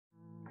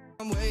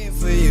I'm waiting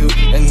for you,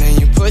 and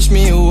then you push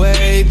me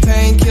away.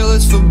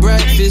 Painkillers for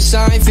breakfast,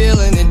 I ain't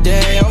feeling it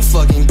today. I'm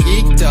fucking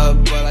geeked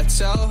up, but I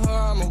tell her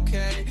I'm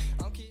okay.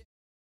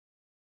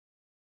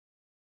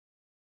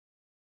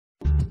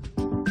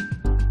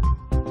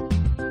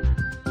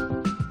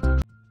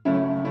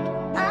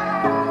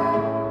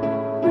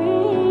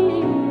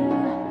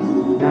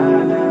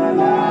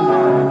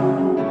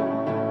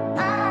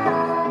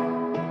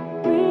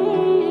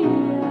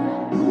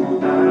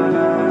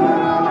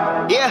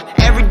 Yeah,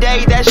 every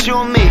day that's you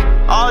and me,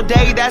 all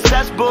day that's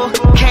us, boo.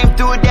 Came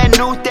through with that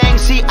new thing,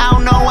 see I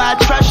don't know why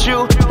I trust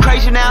you.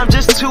 Crazy now I'm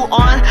just too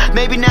on,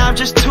 maybe now I'm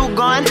just too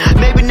gone.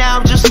 Maybe now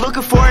I'm just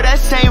looking for that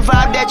same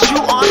vibe that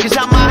you on. Cause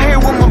I'm out here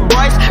with my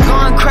boys,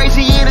 going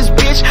crazy in this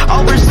bitch.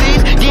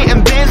 Overseas,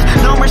 getting Benz,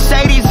 no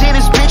Mercedes in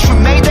this bitch. We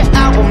made the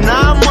album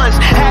 9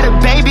 months, had a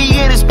baby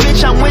in this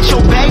bitch. I'm with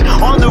your babe,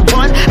 on the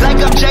run,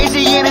 like I'm Jay-Z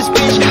in this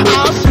bitch.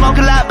 I don't smoke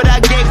a lot, but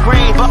I get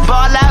green. But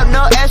ball out,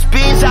 no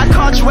SBs, I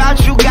called you out,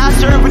 you got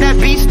serving that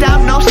beat stop,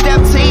 no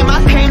step team.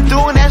 I came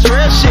through and that's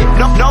real shit.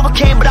 No,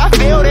 Novocaine, but I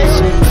feel this.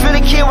 Feel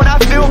the kid when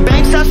I feel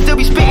banks, I still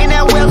be spitting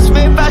that Will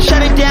Smith. I shut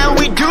it down,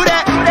 we do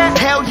that.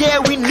 Hell yeah,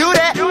 we knew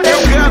that.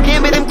 Little girl,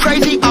 give me them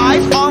crazy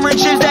eyes.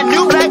 Orange is that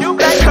new black.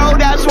 Black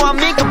cold out, so I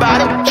think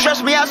about it.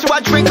 Stress me out, so I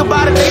drink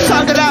about it. They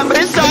talk it out, but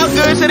it's all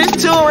good, so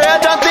it's too real.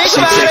 Don't think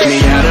about it. She take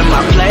me out of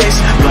my place,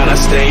 but I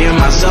stay in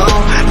my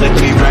zone. Look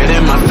me right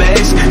in my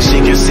face, she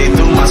can see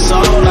through my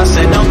soul. I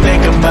said, don't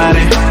think about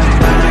it.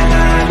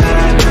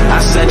 I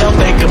said, don't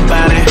think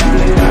about it.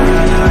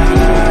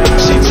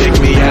 She took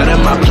me out of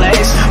my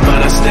place, but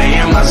I stay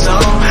in my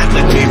zone.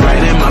 Look me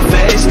right in my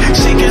face,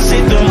 she can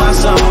see through my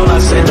soul. I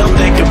said, don't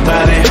think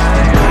about it.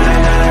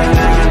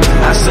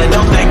 I said,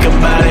 don't think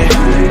about it.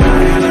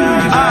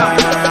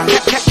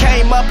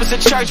 Came up as a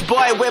church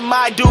boy with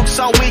my dukes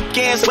on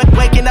weekends.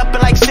 Waking up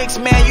at like 6,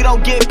 man, you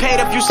don't get paid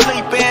if you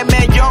sleepin'.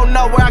 Man, you don't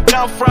know where I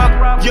come from,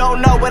 you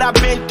don't know what I've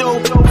been through.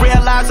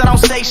 Realize I don't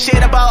say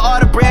shit about all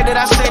the bread that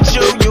I sent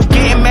you. You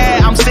getting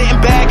mad, I'm sitting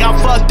back, I'm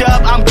fucked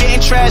up, I'm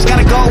getting trash.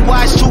 Gotta go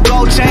watch 2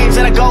 gold chains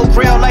and I go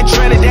real like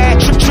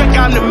Trinidad. Trick,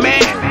 I'm the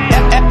man,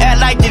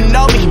 act like you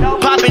know me.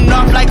 Popping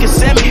off like a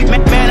semi,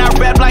 man, I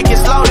rap like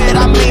it's loaded.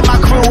 I mean my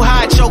crew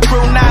hot, your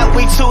crew not.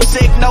 We too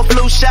sick, no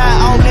flu shot.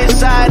 On this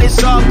side,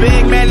 it's all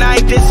big, man, I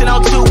ain't dissing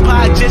on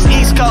Tupac, just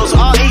East Coast,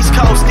 all East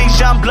Coast. These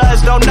young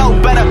bloods don't know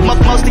better.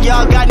 Most of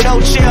y'all got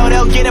no chill,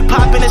 they'll get it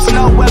poppin' in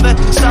snow weather.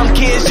 Some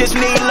kids just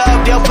need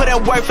love, they'll put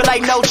in work for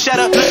like no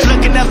cheddar.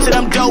 Looking up to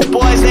them dope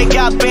boys, they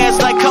got bands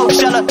like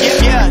Coachella.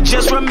 Yeah,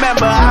 just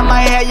remember, I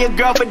might have your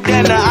girl for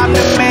dinner. I'm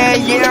the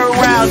man year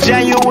round,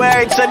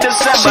 January to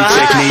December. She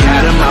take me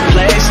out of my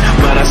place,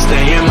 but I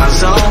stay in my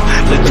zone.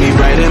 Look me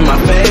right in my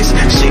face,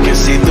 she can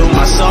see through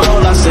my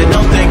soul. I said,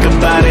 don't think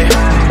about it.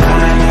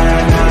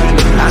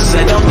 I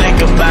said, don't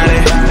think about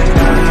it.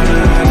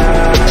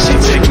 She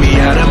took me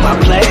out of my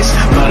place,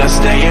 but I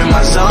stay in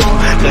my zone.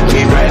 Look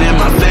me right in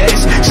my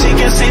face, she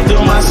can see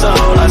through my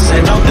soul. I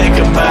said, don't think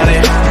about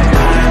it.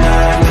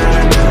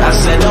 I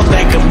said, don't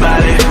think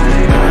about it.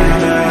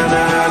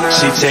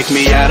 She take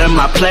me out of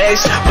my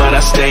place, but I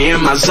stay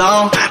in my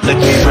zone. Look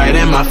me right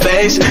in my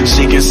face,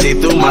 she can see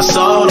through my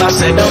soul. I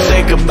said, don't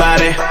think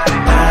about it.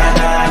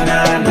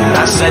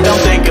 I said, don't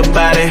think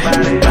about it.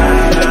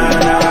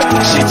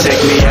 She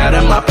take me out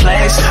of my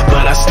place,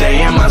 but I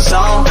stay in my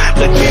zone.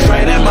 Look me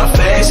right in my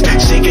face,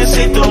 she can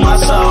see through my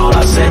soul.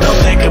 I said,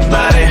 don't think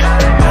about it.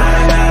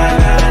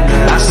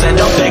 I said,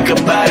 don't think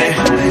about it.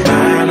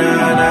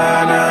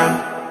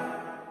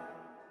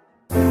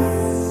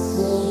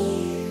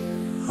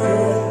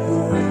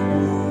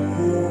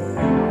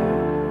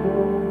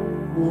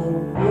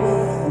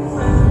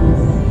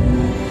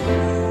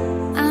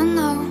 I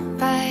know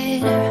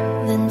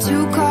better than to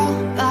call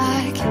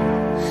back.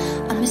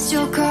 I missed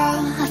your call,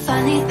 I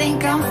finally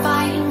think I'm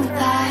fine with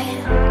that.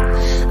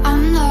 I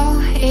know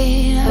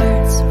it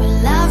hurts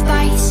when love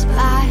bites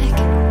back,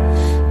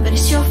 but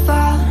it's your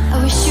fault,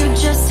 I wish you'd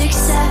just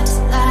accept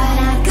that.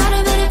 I got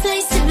a better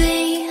place to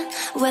be,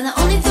 where the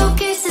only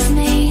focus is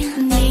me.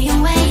 Me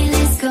and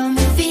weightless, got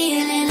me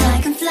feeling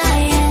like I'm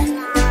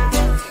flying.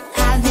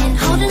 I've been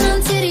holding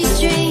on to these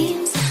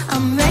dreams,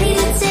 I'm ready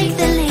to take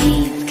the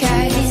leap,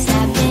 'cause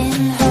I've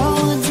been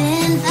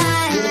holding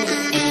that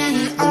in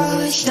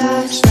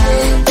oceans.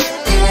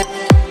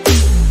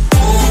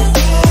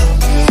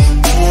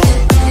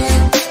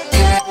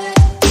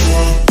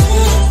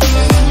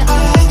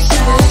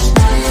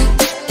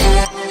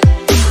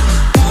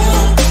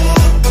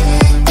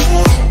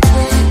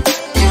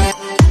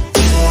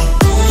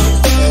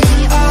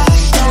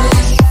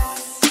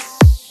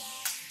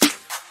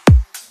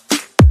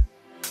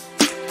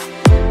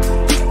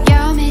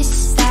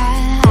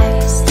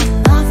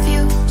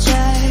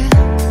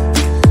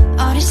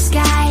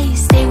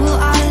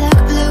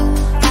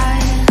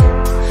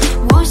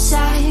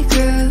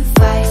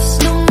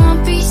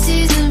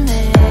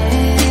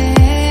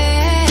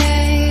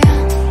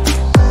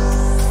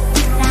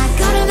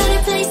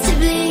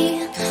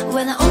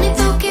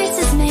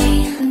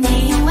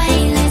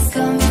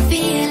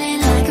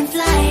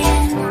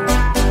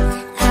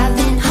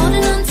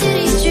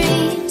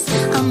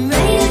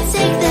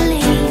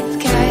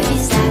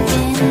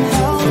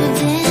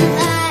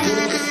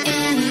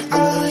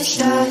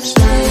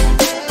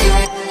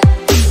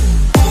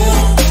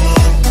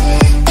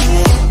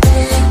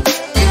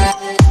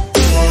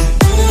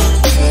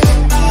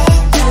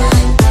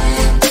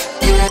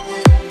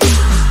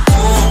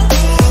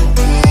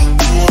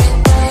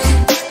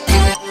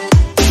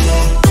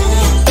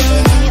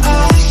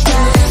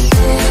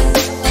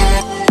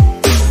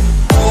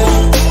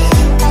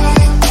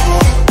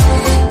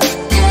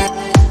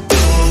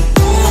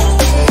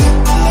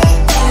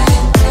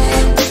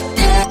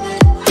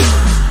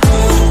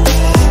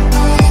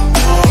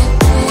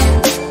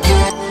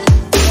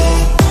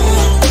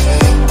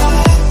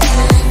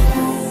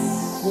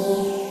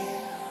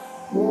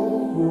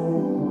 Thank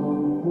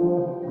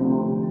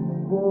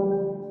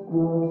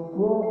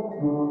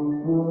you.